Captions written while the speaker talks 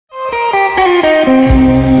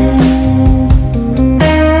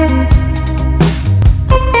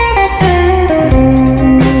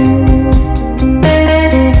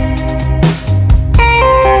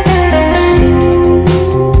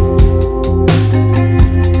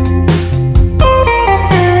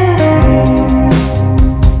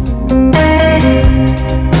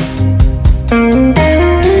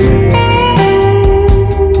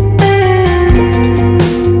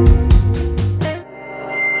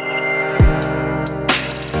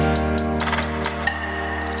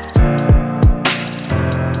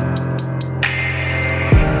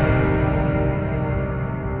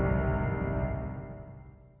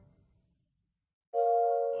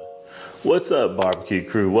What's up, barbecue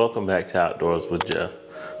crew? Welcome back to Outdoors with Geoff.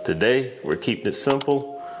 Today we're keeping it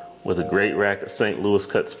simple with a great rack of St. Louis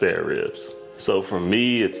cut spare ribs. So for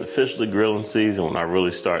me, it's officially grilling season when I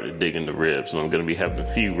really started digging the ribs, and I'm going to be having a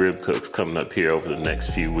few rib cooks coming up here over the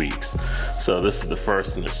next few weeks. So this is the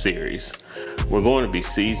first in the series. We're going to be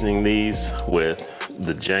seasoning these with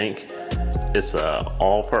the Jank. It's an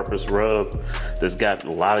all-purpose rub that's got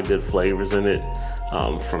a lot of good flavors in it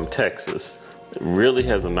from Texas. It really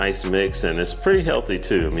has a nice mix, and it's pretty healthy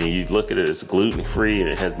too. I mean, you look at it, it's gluten-free and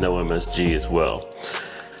it has no MSG as well.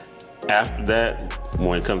 After that,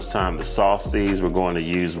 when it comes time to sauce these, we're going to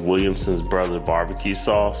use Williamson's Brother barbecue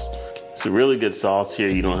sauce. It's a really good sauce here.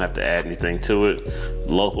 You don't have to add anything to it.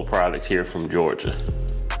 Local product here from Georgia.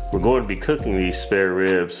 We're going to be cooking these spare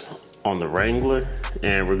ribs on the Wrangler,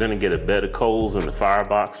 and we're going to get a bed of coals in the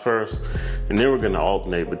firebox first, and then we're going to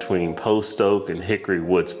alternate between Post Oak and Hickory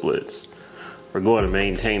wood splits. We're going to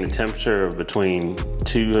maintain a temperature of between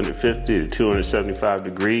 250 to 275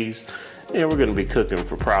 degrees, and we're going to be cooking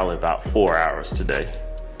for probably about 4 hours today.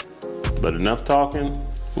 But enough talking,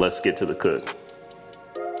 let's get to the cook.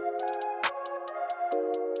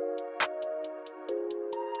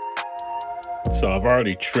 So I've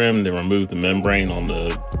already trimmed and removed the membrane on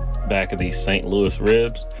the back of these St. Louis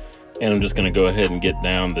ribs, and I'm just going to go ahead and get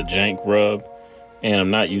down the Jank rub. And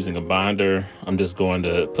I'm not using a binder. I'm just going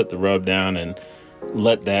to put the rub down and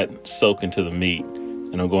let that soak into the meat.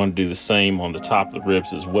 And I'm going to do the same on the top of the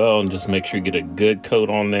ribs as well, and just make sure you get a good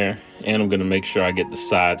coat on there. And I'm going to make sure I get the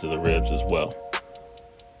sides of the ribs as well.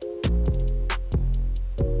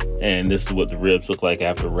 And this is what the ribs look like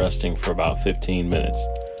after resting for about 15 minutes.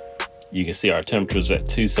 You can see our temperature's at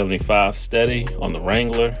 275 steady on the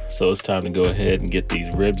Wrangler. So it's time to go ahead and get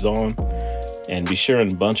these ribs on. And be sure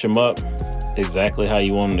and bunch them up exactly how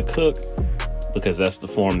you want them to cook, because that's the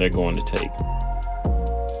form they're going to take.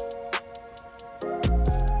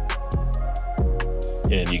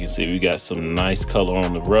 And you can see we got some nice color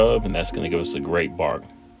on the rub, and that's going to give us a great bark.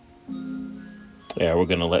 Yeah, we're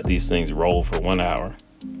going to let these things roll for 1 hour.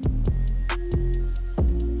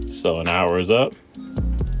 So an hour is up,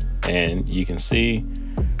 and you can see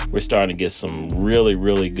we're starting to get some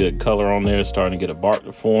really good color on there, starting to get a bark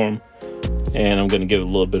to form. And I'm going to give it a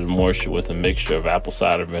little bit of moisture with a mixture of apple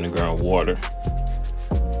cider vinegar and water.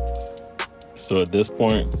 So at this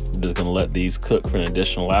point, I'm just going to let these cook for an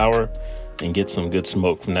additional hour and get some good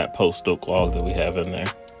smoke from that post oak log that we have in there.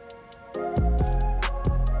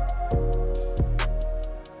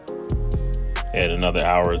 And another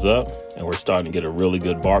hour is up, and we're starting to get a really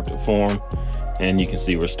good bark to form. And you can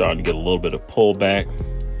see we're starting to get a little bit of pullback.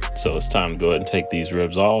 So it's time to go ahead and take these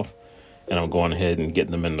ribs off, and I'm going ahead and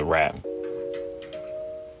getting them in the wrap.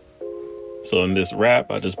 So in this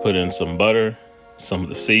wrap, I just put in some butter, some of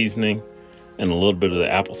the seasoning, and a little bit of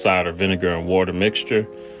the apple cider vinegar and water mixture.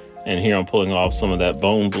 And here I'm pulling off some of that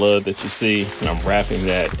bone blood that you see, and I'm wrapping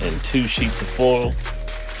that in 2 sheets of foil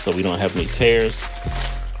so we don't have any tears.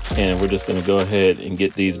 And we're just going to go ahead and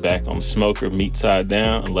get these back on the smoker, meat side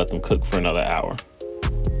down, and let them cook for another hour.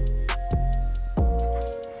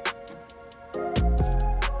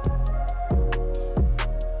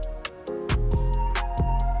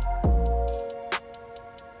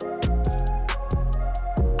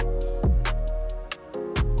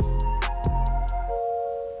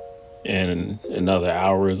 And another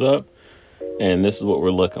hour is up, and this is what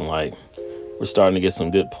we're looking like. We're starting to get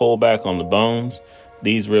some good pullback on the bones.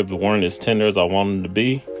 These ribs weren't as tender as I wanted them to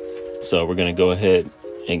be, so we're going to go ahead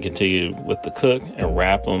and continue with the cook and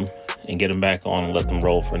wrap them and get them back on and let them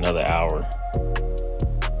roll for another hour.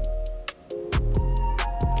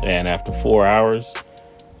 And after 4 hours,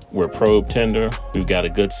 we're probe tender. We've got a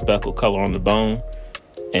good speckle color on the bone,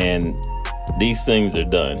 and these things are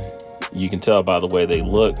done. You can tell by the way they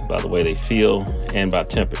look, by the way they feel, and by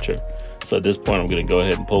temperature. So at this point, I'm going to go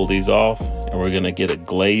ahead and pull these off, and we're going to get a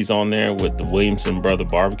glaze on there with the Williamson Brother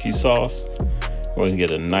barbecue sauce. We're going to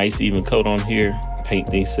get a nice even coat on here,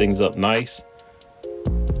 paint these things up nice.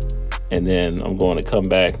 And then I'm going to come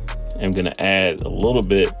back and I'm going to add a little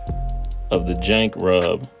bit of the Jank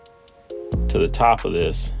rub to the top of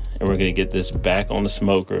this, and we're going to get this back on the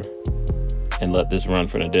smoker and let this run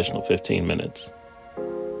for an additional 15 minutes.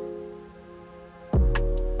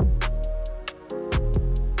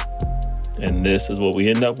 And this is what we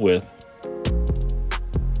end up with.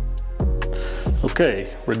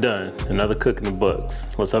 Okay, we're done. Another cook in the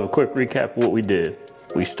books. Let's have a quick recap of what we did.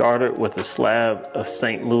 We started with a slab of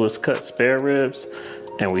St. Louis cut spare ribs,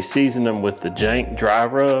 and we seasoned them with the Jank dry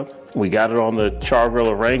rub. We got it on the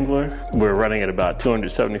Chargriller Wrangler. We're running at about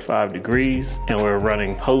 275 degrees, and we're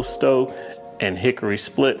running Post Oak and hickory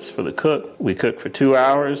splits for the cook. We cooked for 2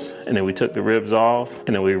 hours, and then we took the ribs off,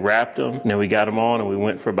 and then we wrapped them, and then we got them on, and we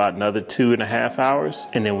went for about another 2.5 hours,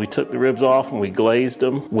 and then we took the ribs off and we glazed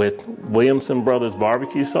them with Williamson Brothers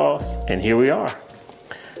barbecue sauce, and here we are.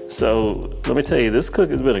 So let me tell you, this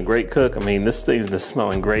cook has been a great cook. I mean, this thing's been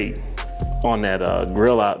smelling great on that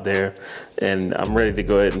grill out there, and I'm ready to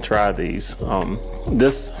go ahead and try these.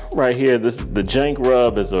 This right here, this is the Jank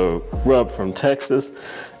rub, is a rub from Texas,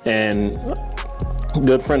 and a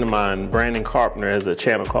good friend of mine, Brandon Carpenter, has a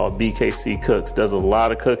channel called BKC Cooks, does a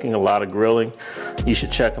lot of cooking, a lot of grilling. You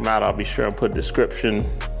should check him out. I'll be sure and put a description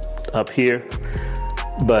up here.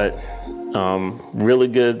 But really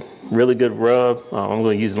good rub. I'm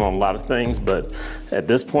going to use it on a lot of things, but at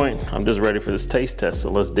this point I'm just ready for this taste test, so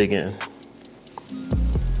let's dig in.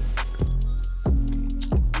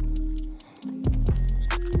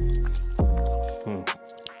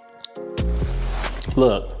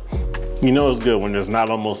 Look, you know it's good when there's not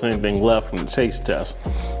almost anything left from the taste test.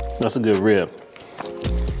 That's a good rib.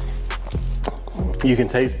 You can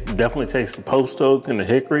definitely taste the Post Oak and the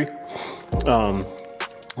Hickory.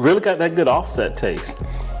 Really got that good offset taste.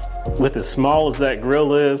 With as small as that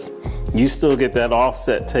grill is, you still get that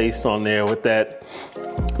offset taste on there with that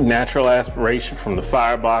natural aspiration from the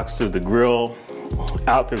firebox through the grill,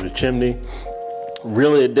 out through the chimney.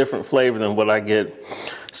 Really a different flavor than what I get,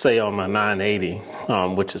 say, on my 980,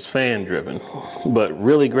 which is fan driven. But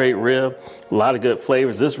really great rib, a lot of good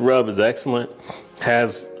flavors. This rub is excellent,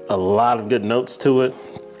 has a lot of good notes to it,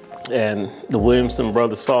 and the Williamson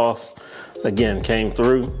Brothers sauce again came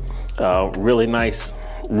through. Really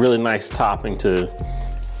nice topping to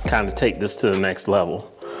kind of take this to the next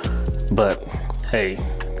level. But hey,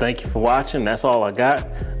 thank you for watching. That's all I got.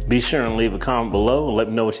 Be sure and leave a comment below and let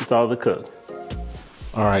me know what you thought of the cook.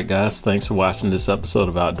 All right, guys, thanks for watching this episode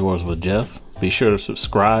of Outdoors with Geoff. Be sure to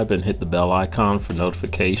subscribe and hit the bell icon for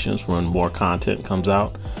notifications when more content comes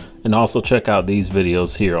out. And also check out these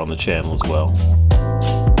videos here on the channel as well.